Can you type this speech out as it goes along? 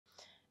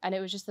And it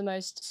was just the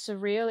most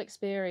surreal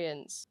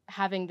experience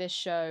having this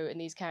show and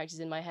these characters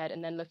in my head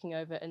and then looking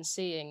over and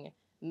seeing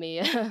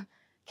Mia,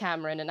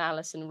 Cameron and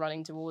Alison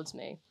running towards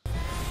me.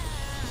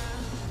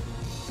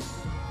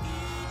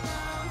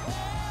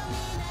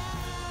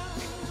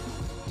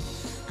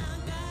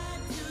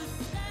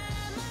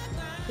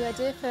 The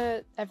idea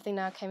for Everything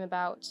Now came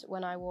about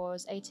when I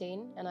was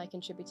 18 and I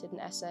contributed an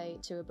essay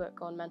to a book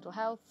on mental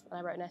health, and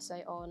I wrote an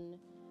essay on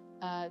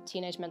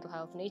teenage mental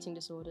health and eating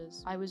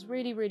disorders. I was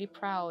really, really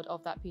proud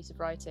of that piece of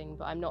writing,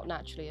 but I'm not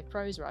naturally a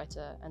prose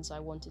writer, and so I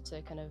wanted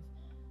to kind of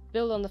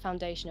build on the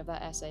foundation of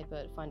that essay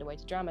but find a way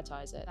to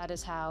dramatize it. That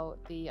is how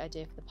the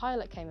idea for the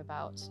pilot came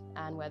about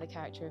and where the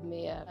character of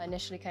Mia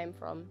initially came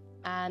from.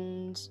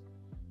 And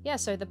yeah,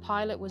 so the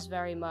pilot was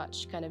very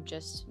much kind of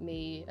just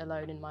me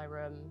alone in my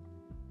room.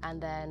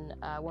 And then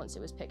once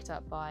it was picked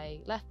up by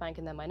Left Bank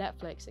and then by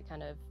Netflix, it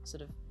kind of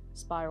sort of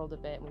spiraled a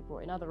bit, and we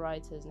brought in other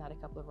writers and had a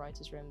couple of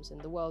writers' rooms,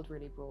 and the world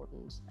really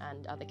broadened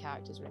and other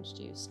characters were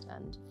introduced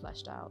and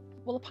fleshed out.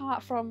 Well,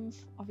 apart from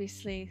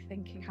obviously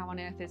thinking how on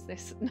earth is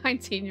this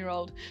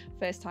 19-year-old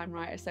first-time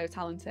writer so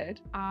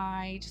talented,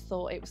 I just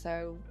thought it was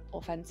so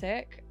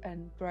authentic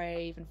and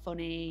brave and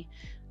funny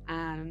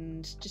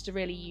and just a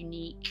really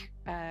unique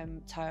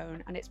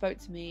tone, and it spoke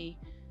to me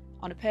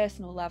on a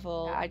personal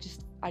level. I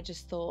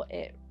just thought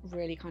it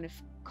really kind of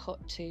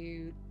cut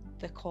to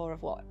the core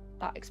of what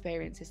that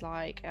experience is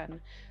like,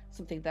 and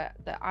something that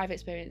I've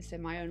experienced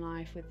in my own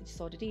life with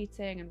disordered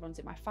eating and runs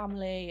in my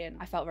family, and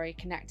I felt very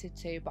connected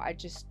to, but I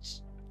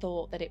just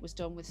thought that it was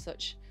done with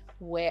such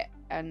wit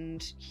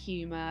and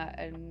humour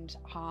and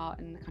heart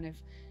and kind of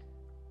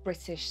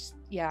British,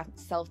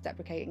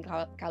 self-deprecating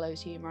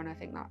gallows humour, and I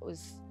think that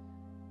was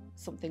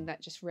something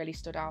that just really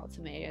stood out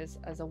to me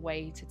as a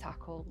way to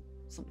tackle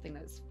something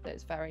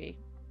that's very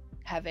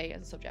heavy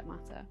as a subject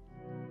matter.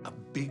 A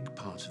big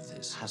part of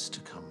this has to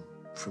come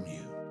from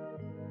you.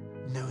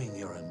 Knowing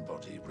your own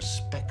body,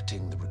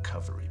 respecting the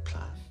recovery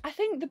plan. I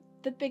think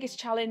the biggest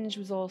challenge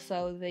was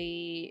also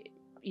the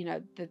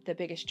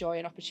biggest joy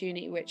and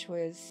opportunity, which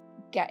was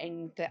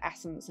getting the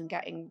essence and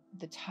getting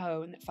the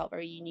tone that felt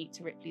very unique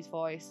to Ripley's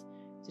voice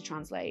to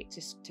translate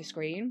to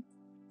screen.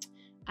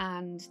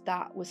 And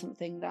that was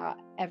something that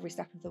every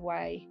step of the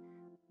way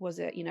was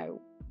a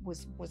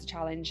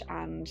challenge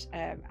and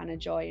a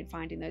joy in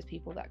finding those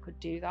people that could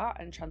do that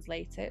and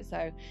translate it.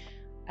 So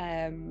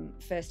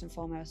first and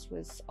foremost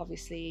was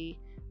obviously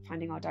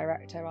finding our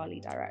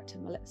lead director,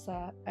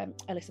 Alyssa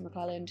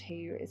McClelland,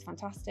 who is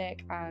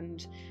fantastic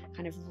and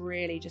kind of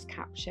really just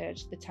captured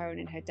the tone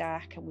in her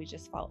deck, and we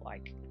just felt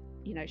like,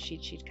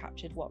 she'd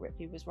captured what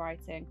Ripley was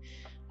writing.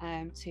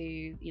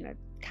 To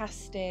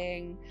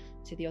casting,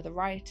 to the other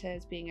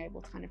writers being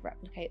able to kind of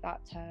replicate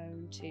that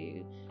tone,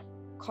 to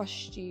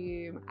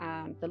costume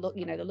and the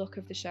look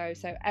of the show.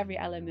 So every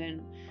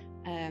element,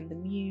 the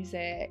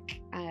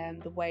music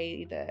and the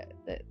way that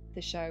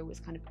the show was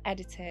kind of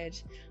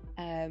edited.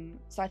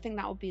 So I think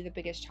that would be the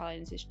biggest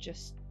challenge, is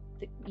just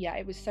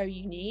it was so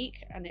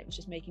unique, and it was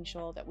just making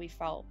sure that we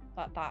felt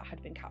that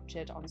had been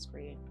captured on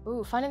screen.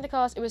 Ooh, finding the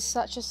cast, it was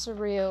such a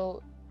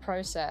surreal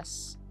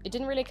process. It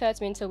didn't really occur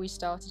to me until we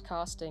started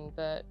casting,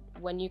 but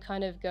when you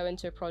kind of go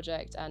into a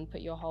project and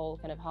put your whole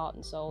kind of heart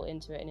and soul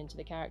into it and into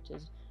the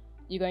characters,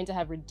 you're going to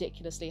have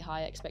ridiculously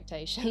high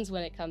expectations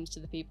when it comes to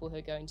the people who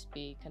are going to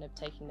be kind of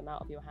taking them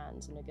out of your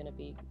hands and are going to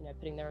be,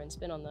 putting their own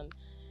spin on them.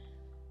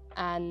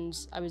 And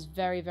I was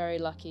very, very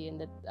lucky in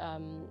that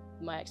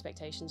my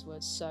expectations were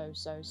so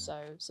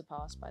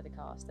surpassed by the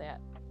cast. They are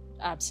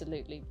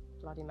absolutely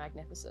bloody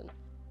magnificent.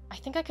 I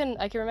think I can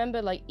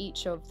remember like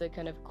each of the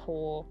kind of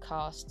core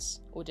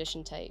cast's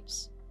audition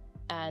tapes,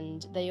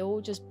 and they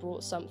all just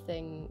brought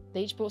something.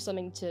 They each brought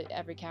something to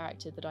every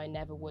character that I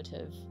never would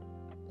have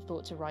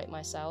thought to write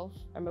myself.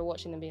 I remember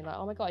watching them being like,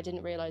 oh my god, I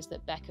didn't realise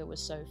that Becca was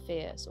so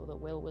fierce, or that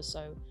Will was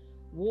so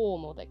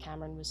warm, or that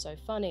Cameron was so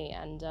funny,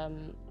 and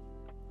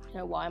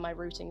why am I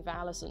rooting for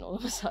Alison all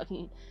of a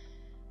sudden?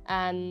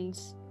 And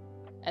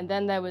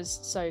then there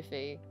was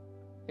Sophie,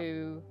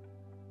 who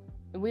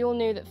we all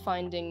knew that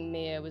finding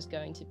Mia was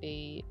going to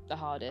be the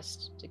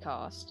hardest to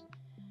cast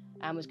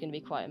and was going to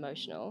be quite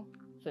emotional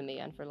for me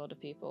and for a lot of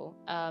people.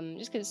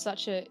 Just because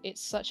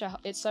it's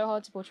so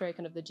hard to portray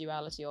kind of the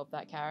duality of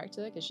that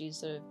character, because she's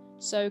sort of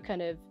so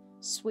kind of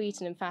sweet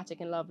and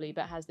emphatic and lovely,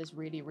 but has this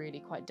really, really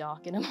quite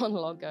dark inner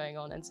monologue going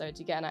on. And so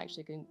to get and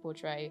actually can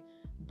portray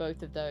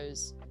both of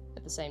those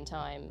at the same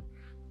time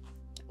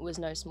was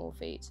no small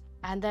feat.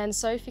 And then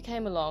Sophie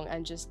came along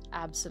and just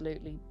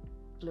absolutely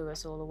blew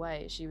us all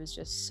away. She was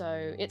just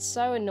it's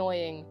so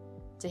annoying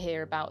to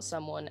hear about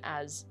someone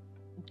as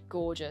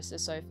gorgeous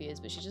as Sophie is,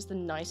 but she's just the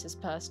nicest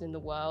person in the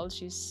world.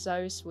 She's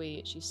so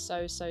sweet, she's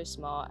so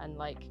smart, and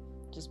like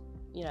just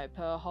put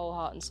her whole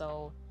heart and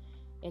soul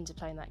into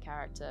playing that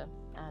character.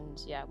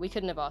 And yeah, we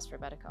couldn't have asked for a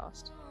better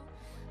cast.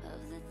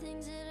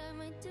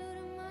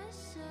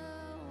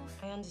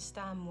 I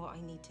understand what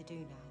I need to do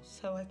now,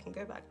 so I can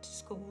go back to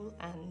school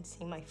and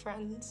see my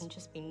friends and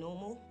just be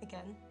normal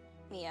again.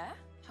 Mia,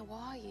 how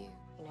are you?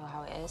 You know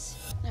how it is.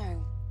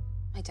 No,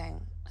 I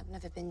don't. I've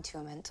never been to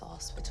a mental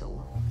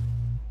hospital.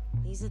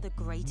 These These are the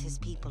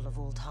greatest people of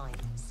all time.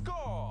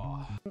 Score!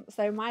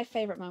 So my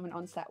favourite moment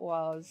on set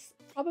was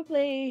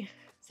probably,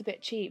 it's a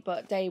bit cheap,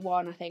 but day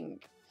one, I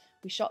think,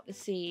 we shot the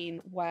scene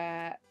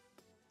where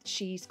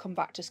she's come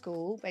back to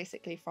school,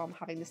 basically from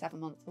having the 7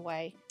 months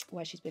away,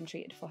 where she's been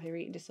treated for her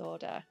eating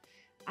disorder.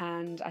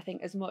 And I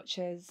think as much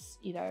as,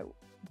 you know,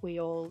 we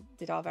all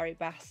did our very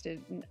best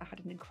and I had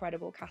an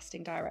incredible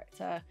casting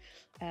director,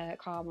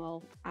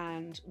 Carmel,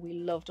 and we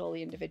loved all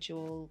the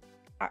individual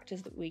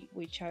actors that we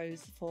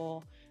chose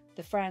for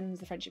the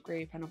friendship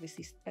group, and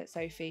obviously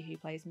Sophie, who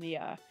plays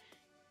Mia.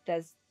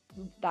 There's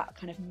that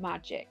kind of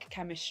magic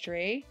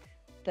chemistry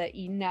that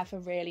you never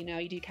really know.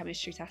 You do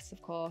chemistry tests,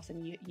 of course,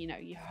 and you know,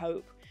 you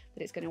hope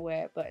that it's going to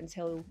work, but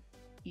until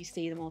you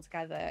see them all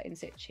together in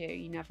situ,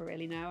 you never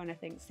really know. And I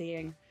think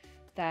seeing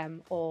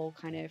them all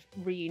kind of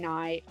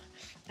reunite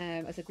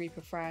as a group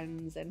of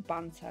friends and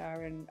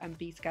banter and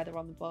be together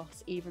on the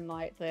bus, even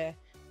like the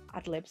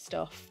ad-lib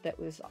stuff that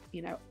was,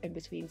 you know, in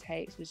between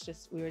takes, was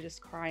just, we were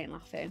just crying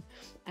laughing,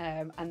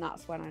 and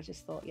that's when I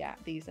just thought, yeah,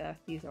 these are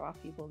our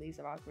people, these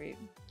are our group.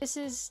 This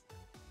is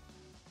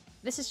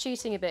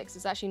cheating a bit because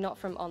it's actually not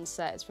from on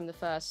set, it's from the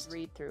first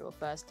read through or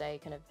first day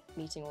kind of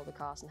meeting all the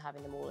cast and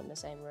having them all in the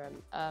same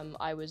room.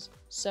 I was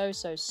so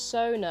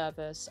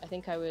nervous. I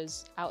think I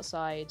was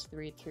outside the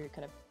read through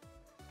kind of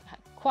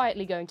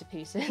quietly going to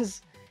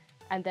pieces.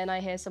 And then I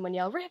hear someone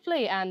yell,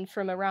 "Ripley!" And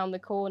from around the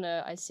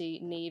corner, I see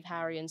Neve,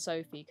 Harry, and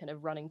Sophie kind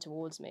of running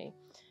towards me.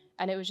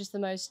 And it was just the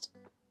most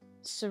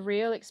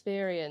surreal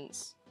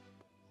experience,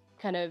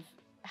 kind of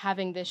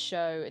having this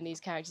show and these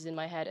characters in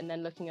my head, and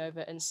then looking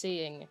over and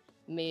seeing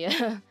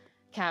Mia,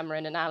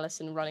 Cameron, and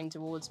Alison running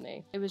towards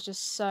me. It was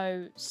just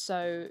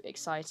so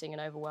exciting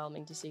and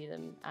overwhelming to see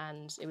them.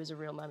 And it was a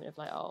real moment of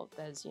like, oh,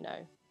 there's, you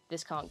know,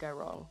 this can't go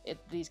wrong.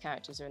 These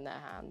characters are in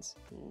their hands.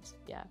 And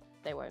yeah,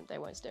 they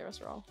won't steer us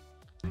wrong.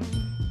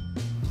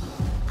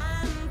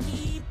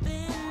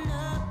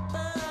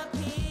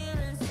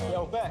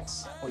 Yo,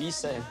 Bex, what are you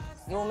saying?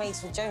 You're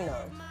mates with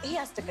Jonah. He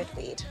has the good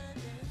weed.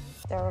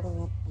 There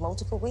are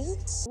multiple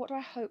weeds. What do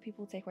I hope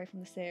people take away from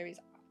the series?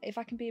 If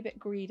I can be a bit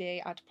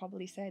greedy, I'd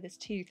probably say there's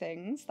two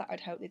things that I'd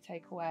hope they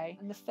take away.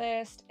 And the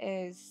first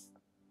is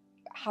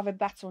have a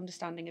better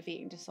understanding of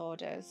eating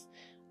disorders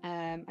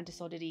and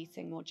disordered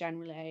eating more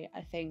generally.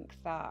 I think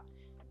that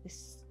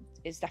this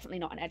is definitely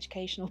not an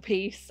educational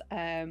piece.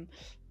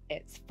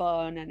 It's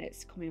fun and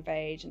it's coming of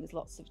age and there's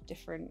lots of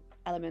different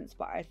elements,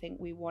 but I think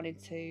we wanted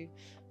to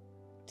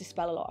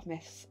dispel a lot of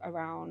myths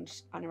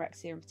around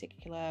anorexia in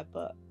particular,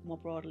 but more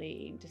broadly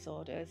eating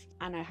disorders.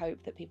 And I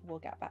hope that people will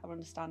get a better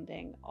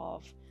understanding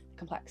of the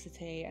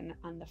complexity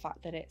and the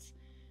fact that it's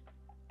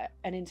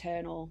an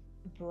internal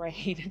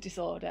brain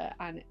disorder,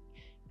 and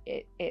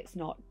it's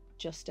not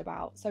just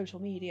about social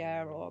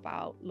media or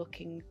about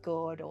looking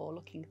good or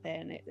looking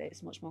thin.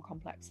 It's much more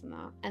complex than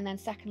that. And then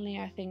secondly,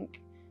 I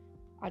think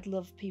I'd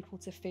love people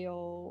to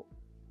feel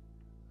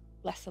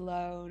less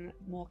alone,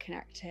 more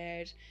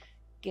connected,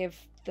 give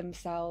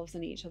themselves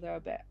and each other a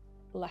bit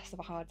less of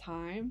a hard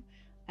time.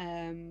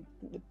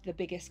 The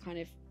biggest kind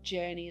of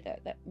journey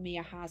that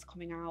Mia has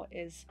coming out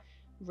is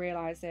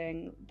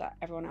realizing that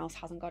everyone else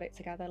hasn't got it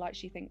together like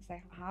she thinks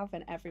they have,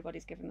 and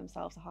everybody's giving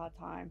themselves a hard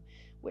time,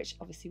 which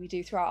obviously we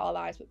do throughout our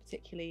lives, but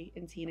particularly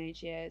in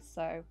teenage years.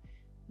 So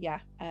yeah,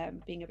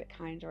 being a bit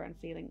kinder and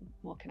feeling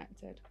more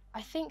connected.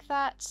 I think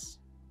that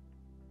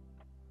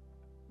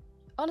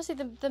honestly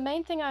the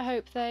main thing I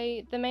hope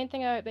they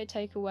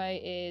take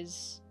away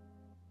is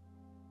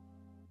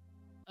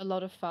a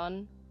lot of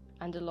fun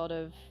and a lot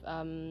of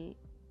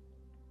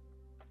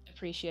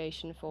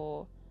appreciation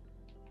for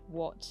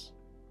what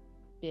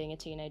being a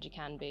teenager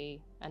can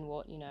be and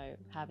what, you know,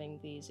 having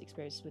these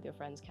experiences with your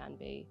friends can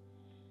be.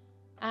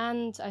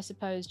 And I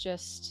suppose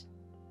just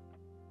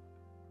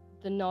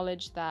the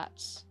knowledge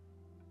that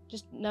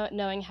just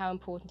knowing how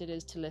important it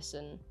is to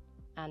listen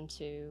and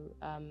to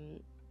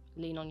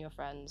lean on your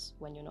friends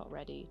when you're not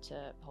ready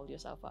to hold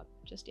yourself up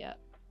just yet.